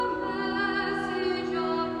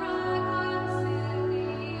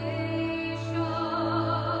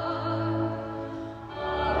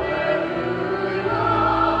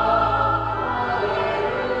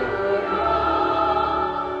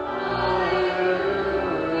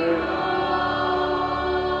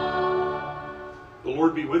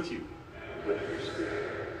Lord be with you.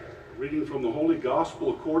 Reading from the Holy Gospel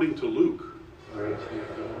according to Luke.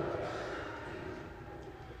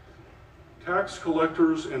 Tax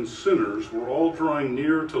collectors and sinners were all drawing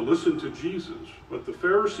near to listen to Jesus, but the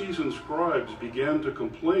Pharisees and scribes began to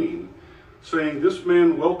complain, saying, "This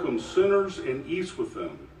man welcomes sinners and eats with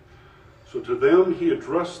them." So to them he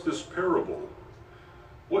addressed this parable.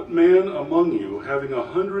 "What man among you, having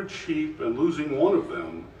 100 sheep and losing one of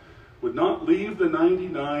them, would not leave the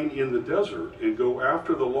 99 in the desert and go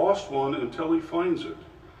after the lost one until he finds it?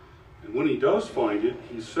 And when he does find it,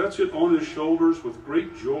 he sets it on his shoulders with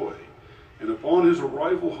great joy. And upon his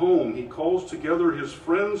arrival home, he calls together his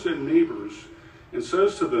friends and neighbors and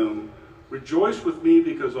says to them, 'Rejoice with me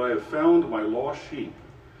because I have found my lost sheep.'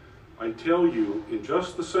 I tell you, in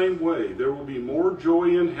just the same way, there will be more joy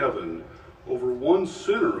in heaven over one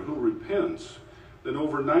sinner who repents than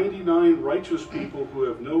over 99 righteous people who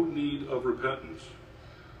have no need of repentance.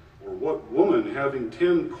 Or what woman, having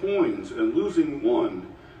 10 coins and losing one,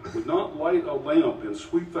 would not light a lamp and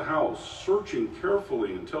sweep the house, searching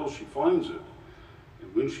carefully until she finds it?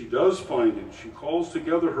 And when she does find it, she calls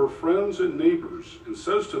together her friends and neighbors and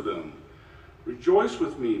says to them, 'Rejoice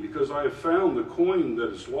with me because I have found the coin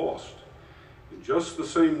that is lost.' In just the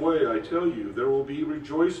same way, I tell you, there will be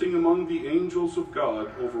rejoicing among the angels of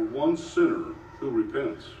God over one sinner who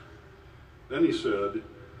repents." Then he said,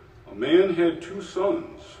 "A man had 2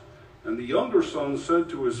 sons, and the younger son said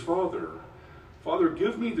to his father, 'Father,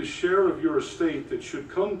 give me the share of your estate that should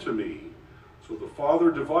come to me.' So the father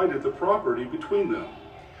divided the property between them.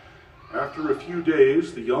 After a few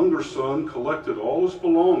days, the younger son collected all his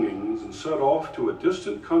belongings and set off to a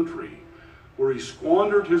distant country, where he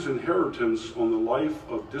squandered his inheritance on the life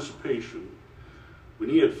of dissipation. When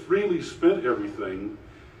he had freely spent everything,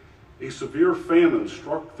 a severe famine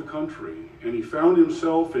struck the country, and he found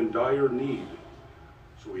himself in dire need.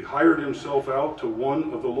 So he hired himself out to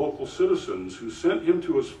one of the local citizens, who sent him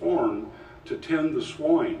to his farm to tend the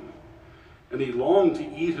swine. And he longed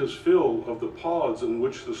to eat his fill of the pods on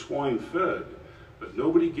which the swine fed, but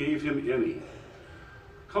nobody gave him any.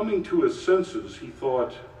 Coming to his senses, he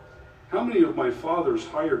thought, 'How many of my father's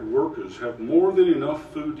hired workers have more than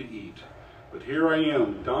enough food to eat? But here I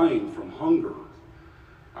am, dying from hunger.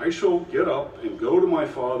 I shall get up and go to my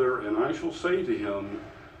father, and I shall say to him,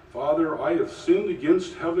 Father, I have sinned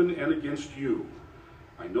against heaven and against you.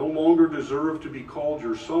 I no longer deserve to be called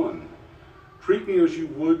your son. Treat me as you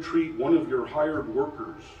would treat one of your hired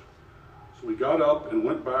workers.' So he got up and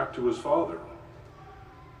went back to his father.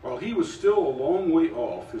 While he was still a long way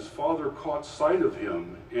off, his father caught sight of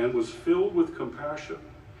him and was filled with compassion.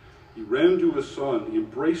 He ran to his son,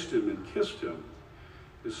 embraced him, and kissed him.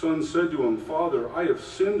 His son said to him, 'Father, I have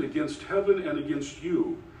sinned against heaven and against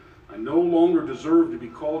you. I no longer deserve to be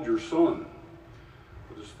called your son.'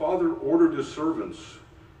 But his father ordered his servants,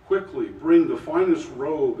 'Quickly bring the finest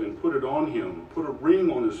robe and put it on him. Put a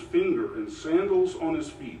ring on his finger and sandals on his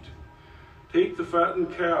feet. Take the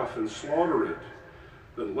fattened calf and slaughter it.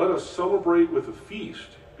 Then let us celebrate with a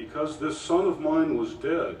feast, because this son of mine was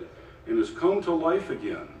dead and has come to life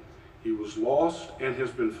again. He was lost and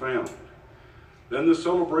has been found.' Then the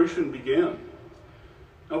celebration began.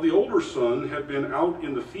 Now the older son had been out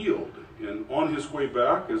in the field, and on his way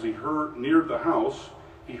back, as he neared the house,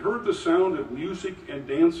 he heard the sound of music and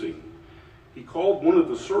dancing. He called one of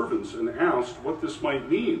the servants and asked what this might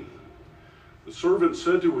mean. The servant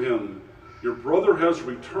said to him, 'Your brother has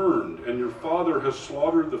returned, and your father has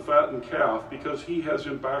slaughtered the fattened calf because he has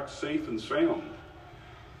him back safe and sound.'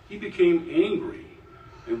 He became angry,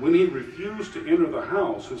 and when he refused to enter the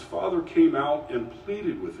house, his father came out and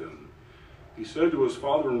pleaded with him. He said to his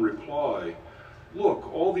father in reply,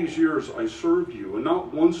 'Look, all these years I served you, and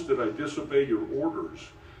not once did I disobey your orders.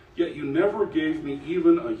 Yet you never gave me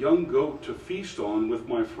even a young goat to feast on with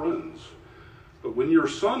my friends. But when your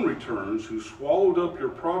son returns, who swallowed up your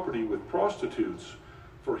property with prostitutes,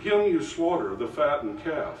 for him you slaughter the fattened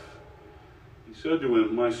calf.' He said to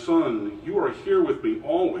him, 'My son, you are here with me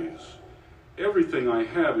always. Everything I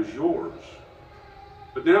have is yours.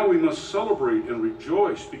 But now we must celebrate and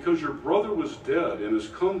rejoice, because your brother was dead and has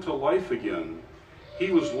come to life again.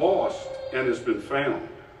 He was lost and has been found.'"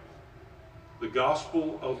 The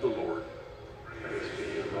Gospel of the Lord. Praise to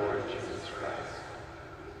you, Lord Jesus Christ.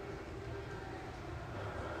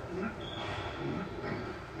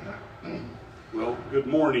 Well, good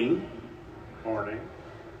morning. Morning.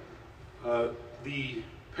 The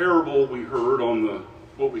parable we heard on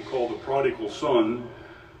what we call the prodigal son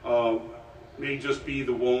may just be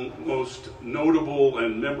the most notable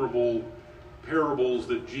and memorable parables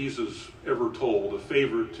that Jesus ever told, a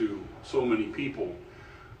favorite to so many people.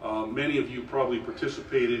 Many of you probably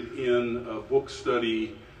participated in a book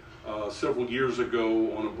study several years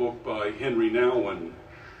ago on a book by Henry Nouwen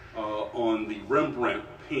on the Rembrandt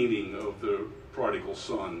painting of the prodigal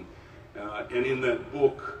son. And in that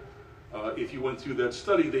book, if you went through that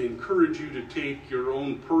study, they encourage you to take your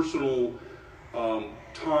own personal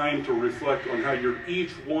time to reflect on how you're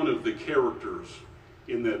each one of the characters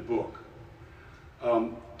in that book.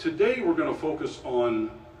 Today we're going to focus on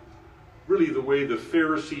really the way the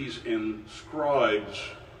Pharisees and scribes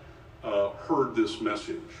heard this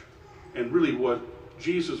message, and really what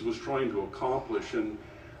Jesus was trying to accomplish. And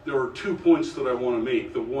there are 2 points that I want to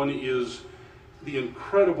make. The one is the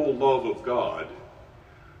incredible love of God,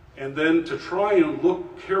 and then to try and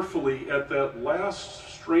look carefully at that last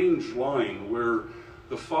strange line where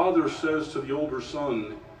the father says to the older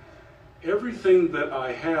son, "Everything that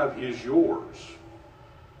I have is yours.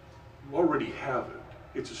 You already have it."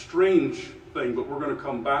 It's a strange thing, but we're going to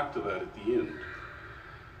come back to that at the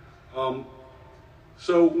end.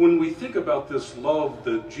 So when we think about this love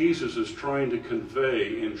that Jesus is trying to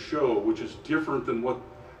convey and show, which is different than what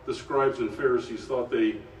the scribes and Pharisees thought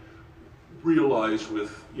they realized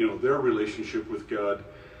with their relationship with God,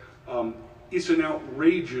 it's an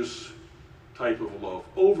outrageous type of love,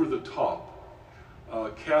 over the top.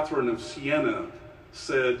 Catherine of Siena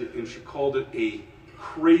said, and she called it a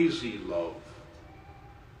crazy love.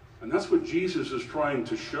 And that's what Jesus is trying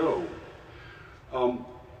to show.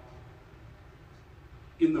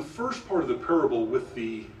 In the first part of the parable with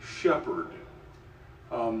the shepherd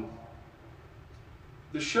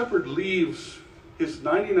leaves his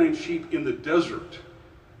 99 sheep in the desert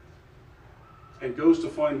and goes to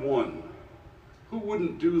find one. Who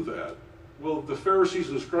wouldn't do that? Well, the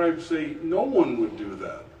Pharisees and scribes say no one would do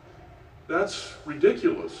that. That's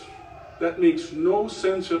ridiculous. That makes no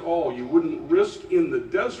sense at all. You wouldn't risk in the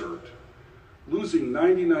desert losing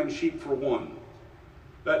 99 sheep for one.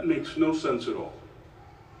 That makes no sense at all.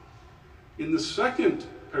 In the second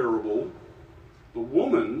parable, the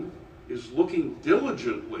woman is looking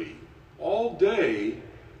diligently all day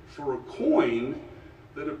for a coin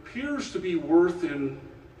that appears to be worth, in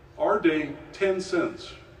our day, 10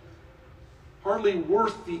 cents. Hardly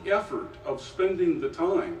worth the effort of spending the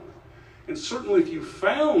time. And certainly if you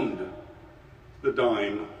found the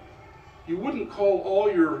dime, you wouldn't call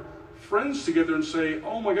all your friends together and say,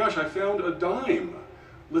 "Oh my gosh, I found a dime.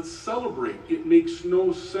 Let's celebrate." It makes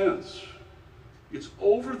no sense. It's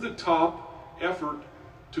over the top effort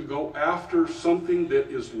to go after something that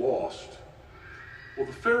is lost. Well,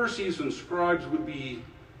 the Pharisees and scribes would be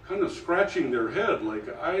kind of scratching their head like,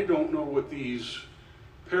 I don't know what these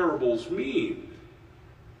parables mean.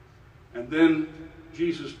 And then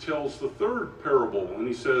Jesus tells the third parable, and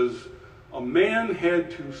he says, a man had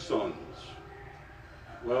 2 sons.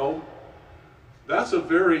 Well, that's a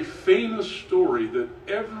very famous story that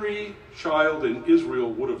every child in Israel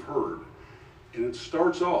would have heard. And it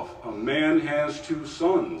starts off, a man has 2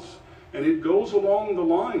 sons. And it goes along the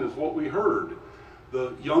line of what we heard.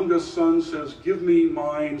 The youngest son says, "Give me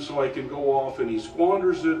mine so I can go off," and he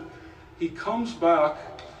squanders it. He comes back,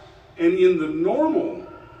 and in the normal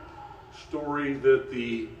story that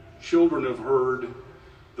the children have heard,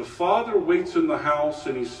 the father waits in the house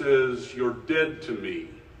and he says, "You're dead to me."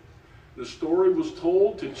 The story was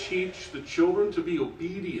told to teach the children to be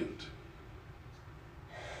obedient.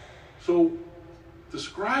 So the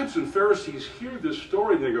scribes and Pharisees hear this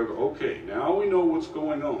story and they go, okay, now we know what's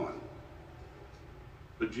going on.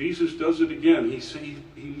 But Jesus does it again.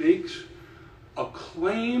 He makes a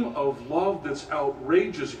claim of love that's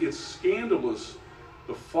outrageous. It's scandalous.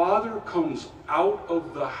 The father comes out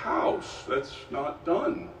of the house. That's not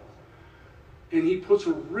done. And he puts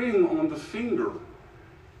a ring on the finger.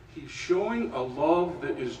 He's showing a love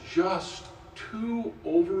that is just too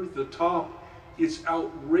over the top. It's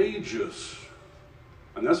outrageous.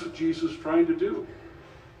 And that's what Jesus is trying to do.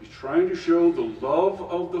 He's trying to show the love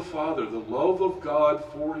of the Father, the love of God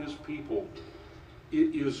for his people.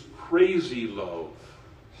 It is crazy love,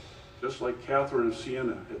 just like Catherine of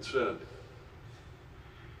Siena had said.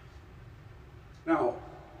 Now,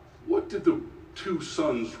 what did the 2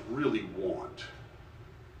 sons really want?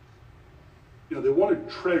 They wanted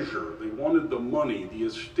treasure, they wanted the money, the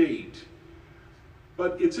estate.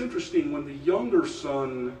 But it's interesting, when the younger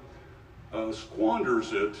son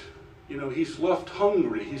squanders it, he's left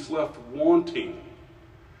hungry, he's left wanting.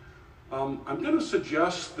 I'm going to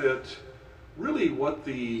suggest that really what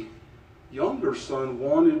the younger son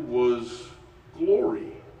wanted was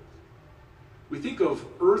glory. We think of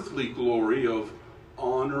earthly glory, of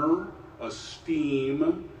honor,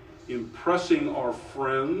 esteem, impressing our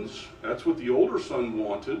friends. That's what the older son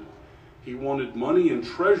wanted. He wanted money and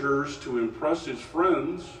treasures to impress his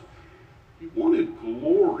friends. He wanted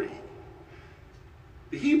glory.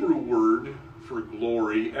 The Hebrew word for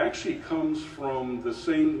glory actually comes from the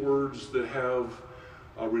same words that have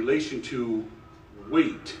a relation to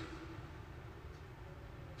weight.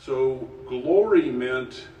 So glory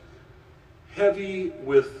meant heavy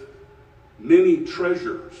with many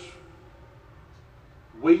treasures.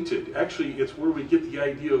 Weighted. Actually, it's where we get the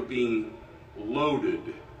idea of being loaded.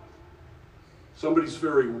 Somebody's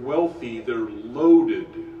very wealthy, they're loaded.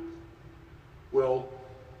 Well,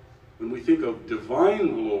 when we think of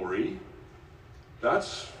divine glory,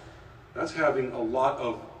 that's having a lot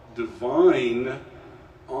of divine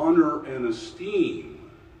honor and esteem,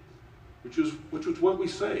 which is what we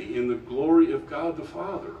say in the glory of God the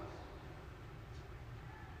Father.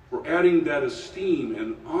 We're adding that esteem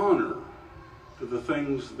and honor to the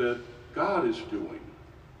things that God is doing.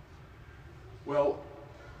 Well,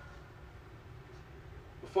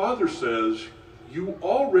 the Father says, you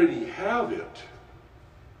already have it.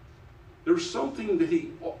 There's something that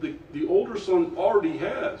the older son already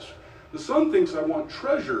has. The son thinks, I want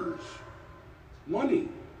treasures, money.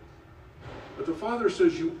 But the Father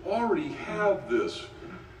says, you already have this.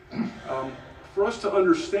 For us to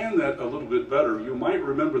understand that a little bit better, you might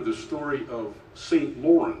remember the story of St.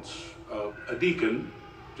 Lawrence, a deacon,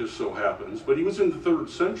 just so happens, but he was in the 3rd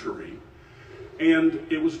century, and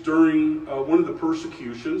it was during one of the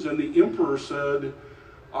persecutions, and the emperor said,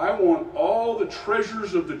 I want all the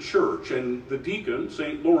treasures of the church, and the deacon,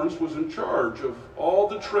 St. Lawrence, was in charge of all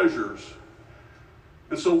the treasures.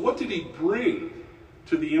 And so what did he bring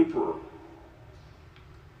to the emperor?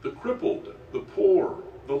 The crippled, the poor,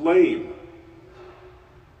 the lame.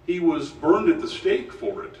 He was burned at the stake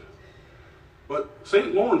for it. But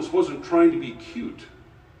St. Lawrence wasn't trying to be cute.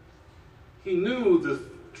 He knew the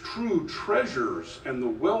true treasures and the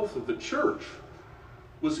wealth of the church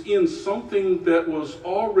was in something that was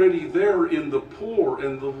already there in the poor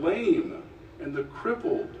and the lame and the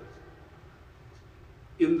crippled,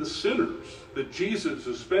 in the sinners that Jesus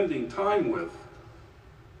is spending time with.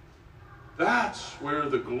 That's where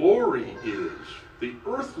the glory is, the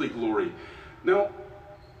earthly glory. Now,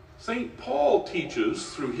 St. Paul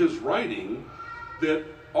teaches through his writing that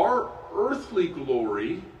our earthly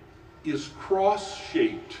glory is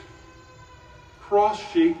cross-shaped.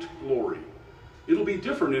 Cross-shaped glory. It'll be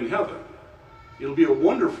different in heaven. It'll be a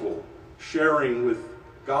wonderful sharing with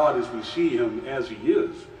God as we see him as he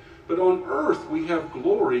is. But on earth we have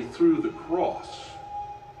glory through the cross.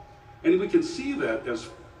 And we can see that as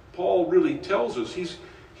Paul really tells us. He's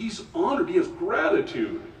honored, he has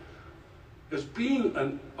gratitude as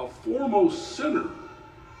being a foremost sinner.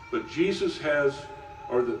 But Jesus has,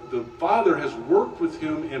 or the Father has worked with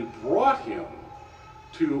him and brought him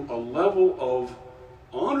to a level of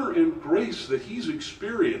honor and grace that he's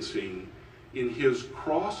experiencing in his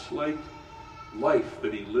cross-like life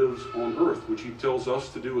that he lives on earth, which he tells us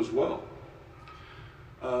to do as well.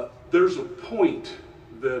 There's a point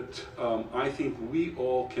that I think we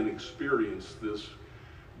all can experience this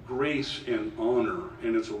grace and honor,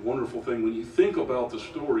 and it's a wonderful thing. When you think about the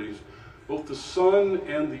stories, both the son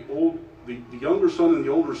and the younger son and the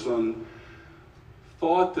older son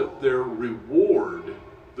thought that their reward,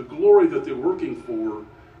 the glory that they're working for,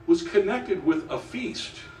 was connected with a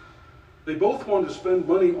feast. They both wanted to spend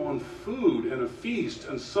money on food and a feast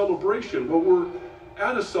and celebration. Well, we're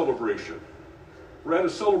at a celebration. We're at a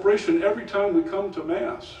celebration every time we come to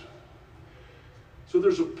Mass. So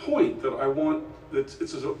there's a point that I want,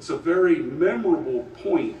 it's a very memorable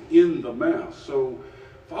point in the Mass. So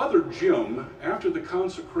Father Jim, after the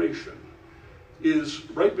consecration, is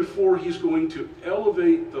right before he's going to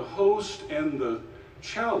elevate the host and the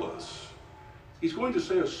chalice, he's going to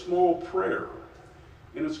say a small prayer,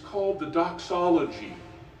 and it's called the doxology.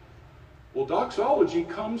 Well, doxology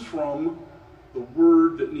comes from the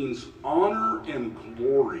word that means honor and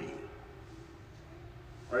glory.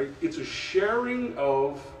 Right? It's a sharing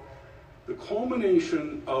of the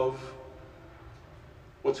culmination of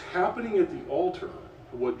what's happening at the altar,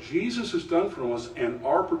 what Jesus has done for us, and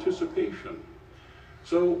our participation.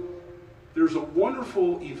 So there's a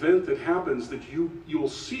wonderful event that happens that you'll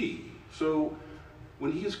see. So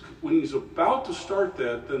when he's about to start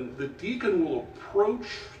that, then the deacon will approach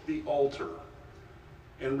the altar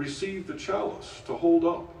and receive the chalice to hold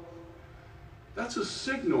up. That's a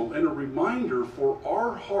signal and a reminder for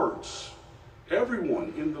our hearts,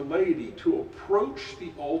 everyone in the laity, to approach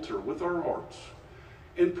the altar with our hearts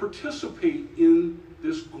and participate in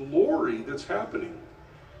this glory that's happening.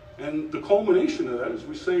 And the culmination of that is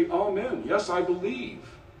we say, Amen. Yes, I believe.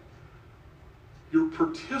 You're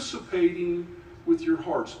participating with your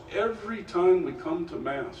hearts every time we come to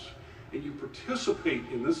Mass and you participate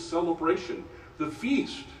in this celebration, the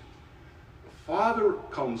feast. The Father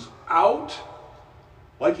comes out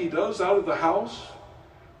like he does out of the house.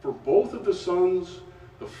 For both of the sons,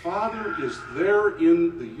 the Father is there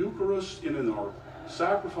in the Eucharist and in our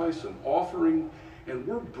sacrifice and offering, and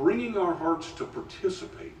we're bringing our hearts to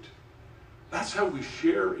participate. That's how we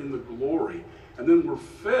share in the glory, and then we're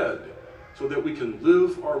fed so that we can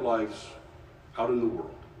live our lives out in the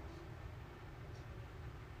world.